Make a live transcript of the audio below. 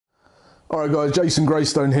Alright guys, Jason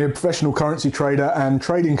Graystone here, professional currency trader and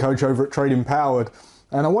trading coach over at Trading Powered.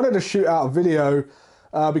 And I wanted to shoot out a video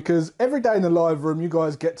because every day in the live room you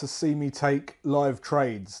guys get to see me take live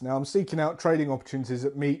trades. Now I'm seeking out trading opportunities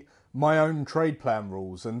that meet my own trade plan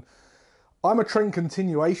rules, and I'm a trend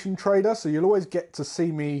continuation trader, so you'll always get to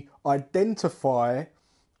see me identify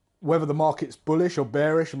whether the market's bullish or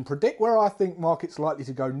bearish and predict where I think market's likely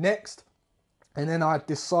to go next. And then I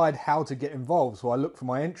decide how to get involved. So I look for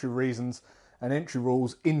my entry reasons and entry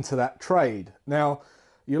rules into that trade. Now,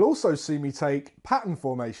 you'll also see me take pattern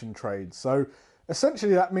formation trades. So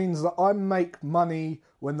essentially that means that I make money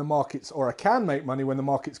when the market's, or I can make money when the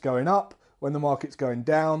market's going up, when the market's going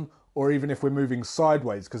down, or even if we're moving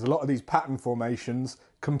sideways, because a lot of these pattern formations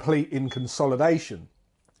complete in consolidation.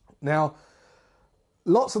 Now,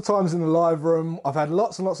 lots of times in the live room, I've had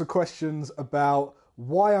lots and lots of questions about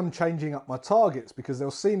why I'm changing up my targets, because they'll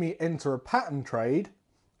see me enter a pattern trade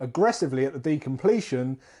aggressively at the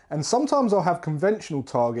decompletion, and sometimes I'll have conventional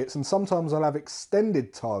targets and sometimes I'll have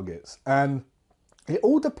extended targets, and it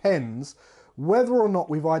all depends whether or not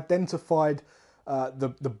we've identified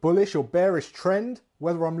the bullish or bearish trend,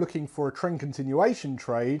 whether I'm looking for a trend continuation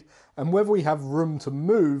trade, and whether we have room to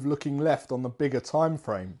move looking left on the bigger time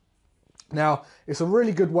frame. Now, it's a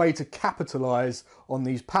really good way to capitalize on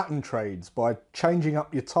these pattern trades by changing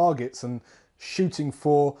up your targets and shooting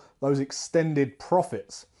for those extended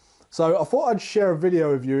profits. So I thought I'd share a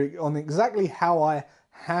video with you on exactly how I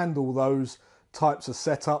handle those types of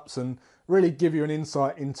setups and really give you an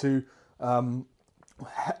insight into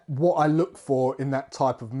what I look for in that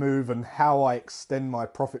type of move and how I extend my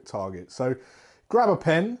profit target. So grab a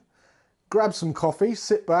pen, grab some coffee,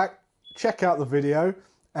 sit back, check out the video,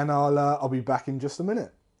 and I'll be back in just a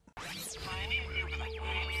minute.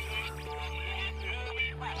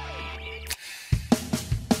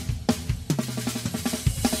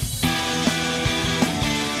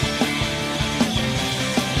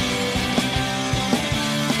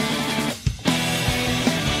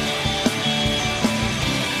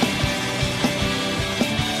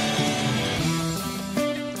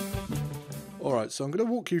 Alright, so I'm going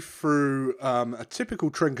to walk you through a typical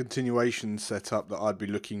trend continuation setup that I'd be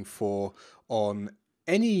looking for on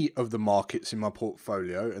any of the markets in my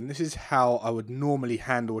portfolio, and this is how I would normally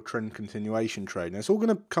handle a trend continuation trade. Now, it's all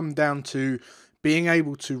going to come down to being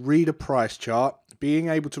able to read a price chart, being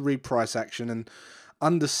able to read price action, and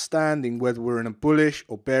understanding whether we're in a bullish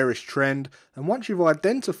or bearish trend. And once you've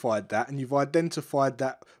identified that, and you've identified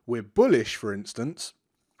that we're bullish, for instance,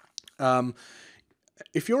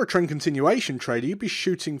 if you're a trend continuation trader, you'd be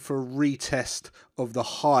shooting for a retest of the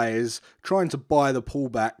highs, trying to buy the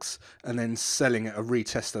pullbacks and then selling at a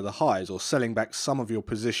retest of the highs, or selling back some of your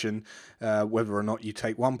position, whether or not you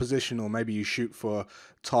take one position, or maybe you shoot for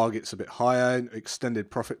targets a bit higher, extended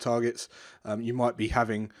profit targets. You might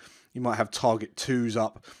have target twos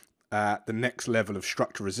up at the next level of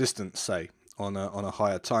structure resistance, say, on a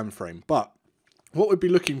higher time frame. But what we'd be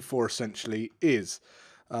looking for essentially is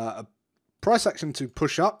a price action to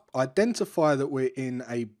push up, identify that we're in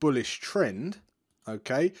a bullish trend,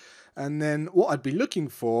 okay? And then what I'd be looking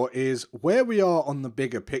for is where we are on the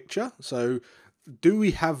bigger picture. So do we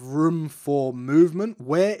have room for movement?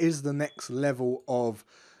 Where is the next level of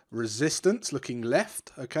resistance looking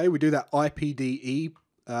left? Okay, we do that IPDE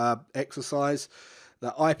exercise.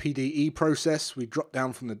 The IPDE process, we drop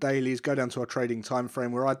down from the dailies, go down to our trading time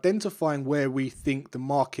frame. We're identifying where we think the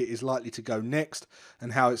market is likely to go next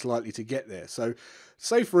and how it's likely to get there. So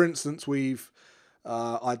say, for instance, we've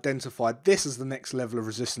identified this as the next level of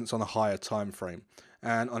resistance on a higher time frame.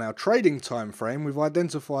 And on our trading time frame, we've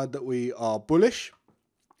identified that we are bullish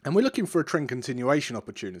and we're looking for a trend continuation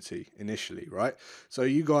opportunity initially, right? So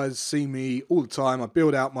you guys see me all the time. I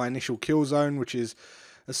build out my initial kill zone, which is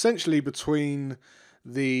essentially between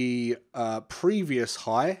the previous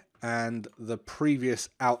high and the previous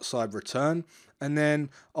outside return, and then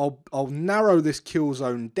I'll narrow this kill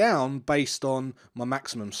zone down based on my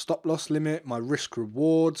maximum stop loss limit, my risk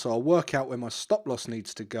reward. So I'll work out where my stop loss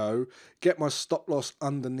needs to go, get my stop loss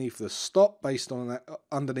underneath the stop based on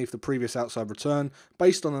underneath the previous outside return.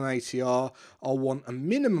 Based on an ATR, I'll want a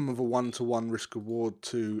minimum of a 1-to-1 risk reward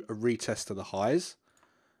to a retest of the highs.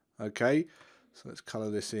 Okay. So let's color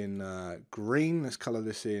this in green. Let's color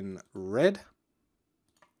this in red.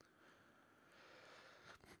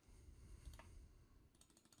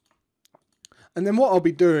 And then what I'll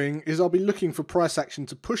be doing is I'll be looking for price action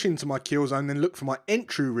to push into my kill zone, then look for my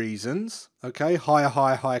entry reasons. Okay, higher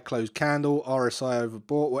high, higher close candle, RSI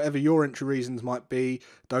overbought, whatever your entry reasons might be,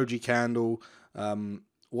 doji candle,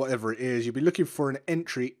 whatever it is. You'll be looking for an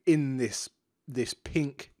entry in this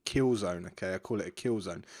pink kill zone. Okay, I call it a kill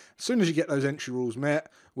zone. As soon as you get those entry rules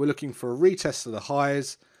met, we're looking for a retest of the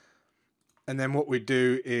highs. And then what we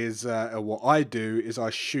do is, or what I do is I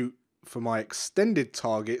shoot for my extended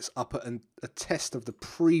targets up at a test of the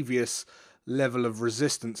previous level of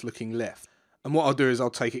resistance looking left. And what I'll do is I'll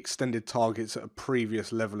take extended targets at a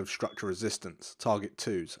previous level of structure resistance, target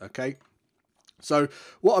 2s, okay? So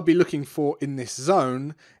what I'll be looking for in this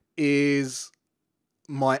zone is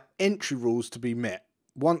my entry rules to be met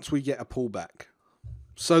once we get a pullback.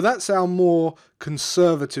 So that's our more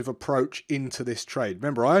conservative approach into this trade.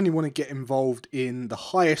 Remember, I only want to get involved in the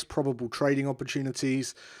highest probable trading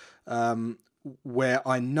opportunities, where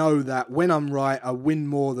I know that when I'm right, I win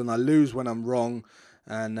more than I lose when I'm wrong.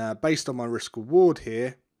 And based on my risk reward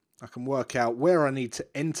here, I can work out where I need to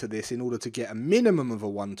enter this in order to get a minimum of a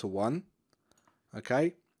 1-to-1.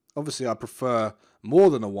 Okay, obviously I prefer more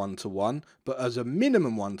than a 1-to-1, but as a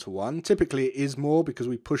minimum 1-to-1, typically it is more because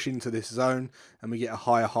we push into this zone and we get a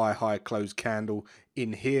high closed candle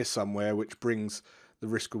in here somewhere, which brings the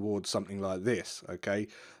risk reward something like this. Okay,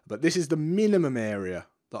 but this is the minimum area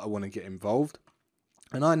that I want to get involved.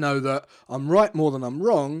 And I know that I'm right more than I'm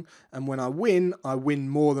wrong, and when I win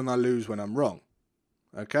more than I lose when I'm wrong.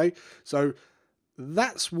 Okay, so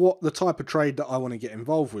that's what the type of trade that I want to get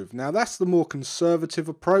involved with. Now, that's the more conservative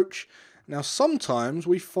approach. Now, sometimes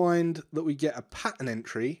we find that we get a pattern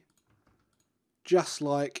entry just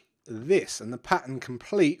like this, and the pattern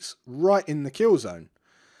completes right in the kill zone.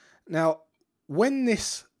 Now, when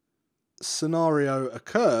this scenario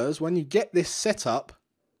occurs, when you get this setup,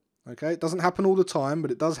 okay, it doesn't happen all the time,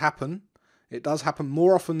 but it does happen. It does happen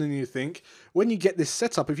more often than you think. When you get this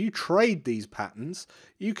setup, if you trade these patterns,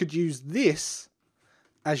 you could use this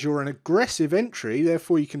as you're an aggressive entry,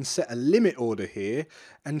 therefore you can set a limit order here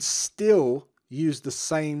and still use the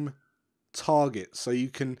same target. So you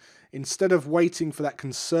can, instead of waiting for that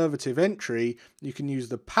conservative entry, you can use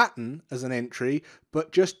the pattern as an entry,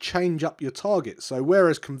 but just change up your target. So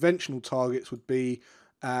whereas conventional targets would be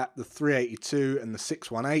at the 382 and the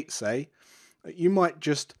 618, say, you might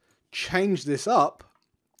just change this up,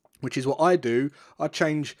 which is what I do. I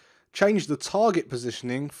change the target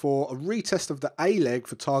positioning for a retest of the A leg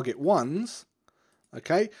for target 1s,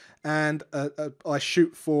 okay, and I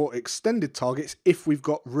shoot for extended targets if we've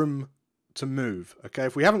got room to move. Okay,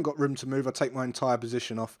 if we haven't got room to move, I take my entire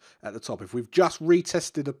position off at the top. If we've just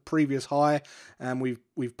retested a previous high and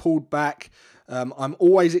we've pulled back, I'm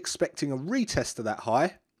always expecting a retest of that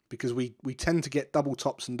high, because we tend to get double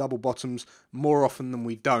tops and double bottoms more often than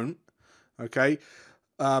we don't. Okay,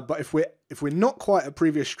 but if we're not quite at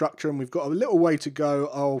previous structure and we've got a little way to go,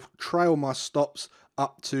 I'll trail my stops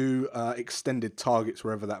up to extended targets,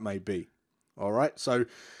 wherever that may be. All right, so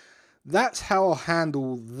that's how I'll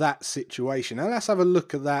handle that situation. Now let's have a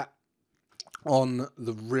look at that on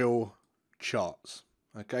the real charts.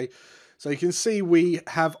 Okay, so you can see we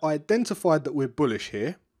have identified that we're bullish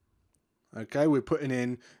here. Okay, we're putting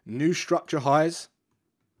in new structure highs.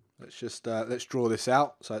 Let's draw this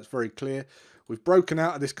out so it's very clear. We've broken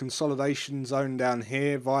out of this consolidation zone down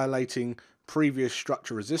here, violating previous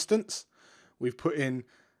structure resistance. We've put in,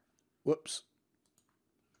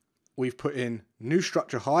 we've put in new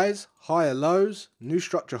structure highs, higher lows, new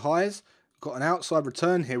structure highs. Got an outside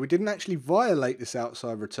return here. We didn't actually violate this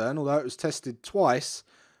outside return, although it was tested twice.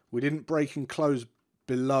 We didn't break and close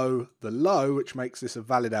below the low, which makes this a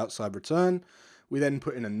valid outside return. We then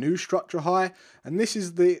put in a new structure high, and this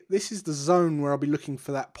is the zone where I'll be looking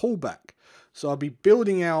for that pullback. So I'll be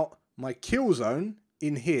building out my kill zone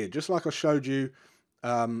in here, just like I showed you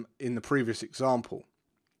in the previous example.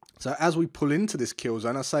 So as we pull into this kill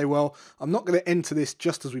zone, I say, well, I'm not going to enter this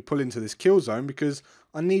just as we pull into this kill zone, because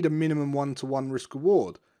I need a minimum 1-to-1 risk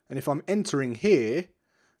reward. And if I'm entering here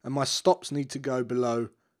and my stops need to go below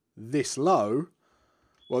this low,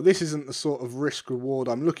 well, this isn't the sort of risk reward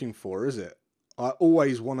I'm looking for, is it? I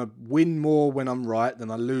always want to win more when I'm right than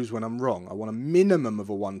I lose when I'm wrong. I want a minimum of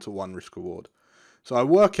a 1-to-1 risk reward. So I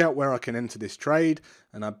work out where I can enter this trade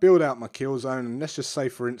and I build out my kill zone. And let's just say,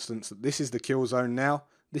 for instance, that this is the kill zone now.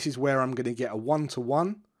 This is where I'm going to get a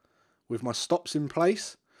 1-to-1 with my stops in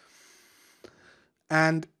place.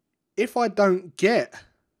 And if I don't get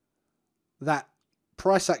that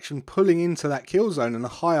price action pulling into that kill zone and a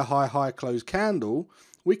higher close candle,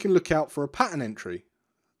 we can look out for a pattern entry.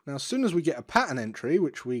 Now, as soon as we get a pattern entry,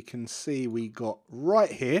 which we can see we got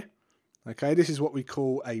right here, okay, this is what we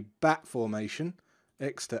call a bat formation.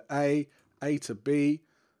 X to A to B,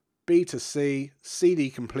 B to C, CD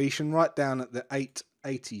completion right down at the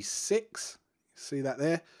 886. See that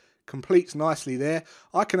there? Completes nicely there.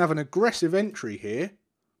 I can have an aggressive entry here.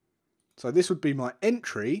 So this would be my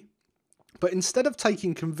entry. But instead of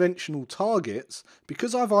taking conventional targets,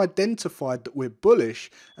 because I've identified that we're bullish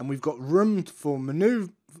and we've got room for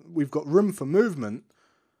movement,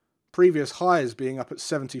 previous highs being up at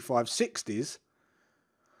 75.60s,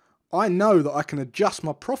 I know that I can adjust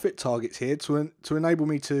my profit targets here to enable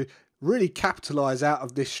me to really capitalize out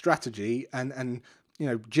of this strategy and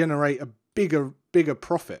generate a bigger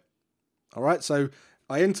profit. All right, so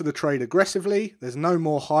I enter the trade aggressively. There's no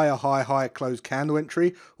more higher close candle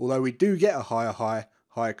entry, although we do get a higher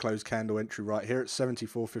close candle entry right here at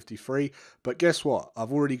 74.53. But guess what?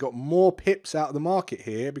 I've already got more pips out of the market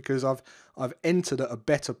here because I've entered at a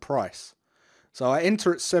better price. So I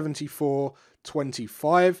enter at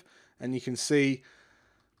 74.25, and you can see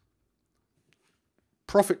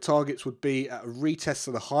profit targets would be at a retest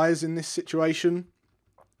of the highs in this situation.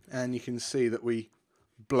 And you can see that we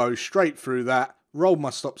blow straight through that, roll my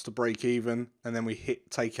stops to break even, and then we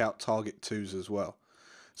hit take out target 2s as well.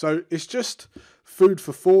 So it's just food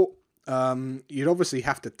for thought. You'd obviously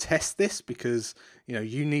have to test this because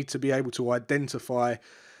you need to be able to identify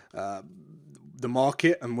the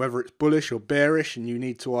market and whether it's bullish or bearish, and you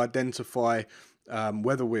need to identify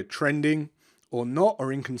whether we're trending or not,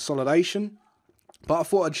 or in consolidation. But I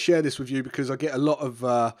thought I'd share this with you because I get a lot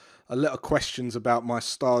of questions about my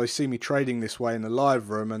style. They see me trading this way in the live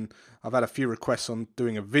room, and I've had a few requests on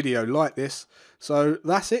doing a video like this. So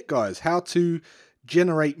that's it, guys. How to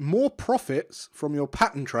generate more profits from your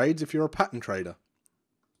pattern trades if you're a pattern trader.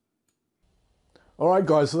 All right,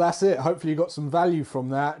 guys, so that's it. Hopefully you got some value from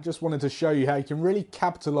that. Just wanted to show you how you can really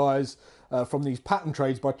capitalize from these pattern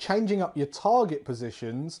trades by changing up your target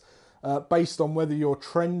positions based on whether you're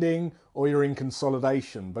trending or you're in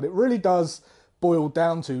consolidation. But it really does boil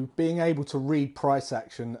down to being able to read price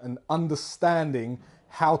action and understanding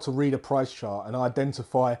how to read a price chart and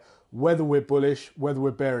identify whether we're bullish, whether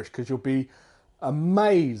we're bearish, because you'll be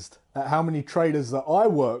amazed at how many traders that I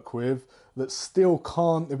work with that still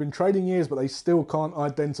can't, they've been trading years, but they still can't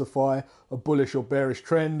identify a bullish or bearish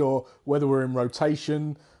trend, or whether we're in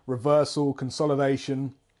rotation, reversal,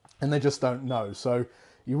 consolidation, and they just don't know. So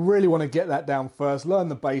you really want to get that down first, learn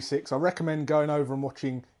the basics. I recommend going over and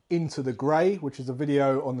watching Into the Grey, which is a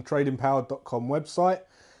video on the tradingpower.com website.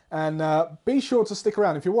 And be sure to stick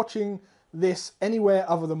around. If you're watching this anywhere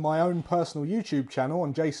other than my own personal YouTube channel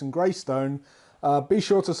on Jason Graystone, be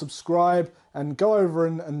sure to subscribe and go over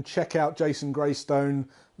and check out Jason Graystone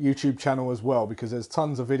YouTube channel as well, because there's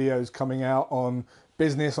tons of videos coming out on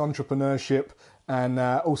business, entrepreneurship, and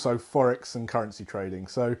also Forex and currency trading.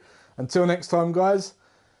 So until next time, guys,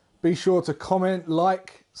 be sure to comment,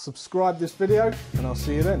 like, subscribe this video, and I'll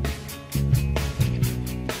see you then.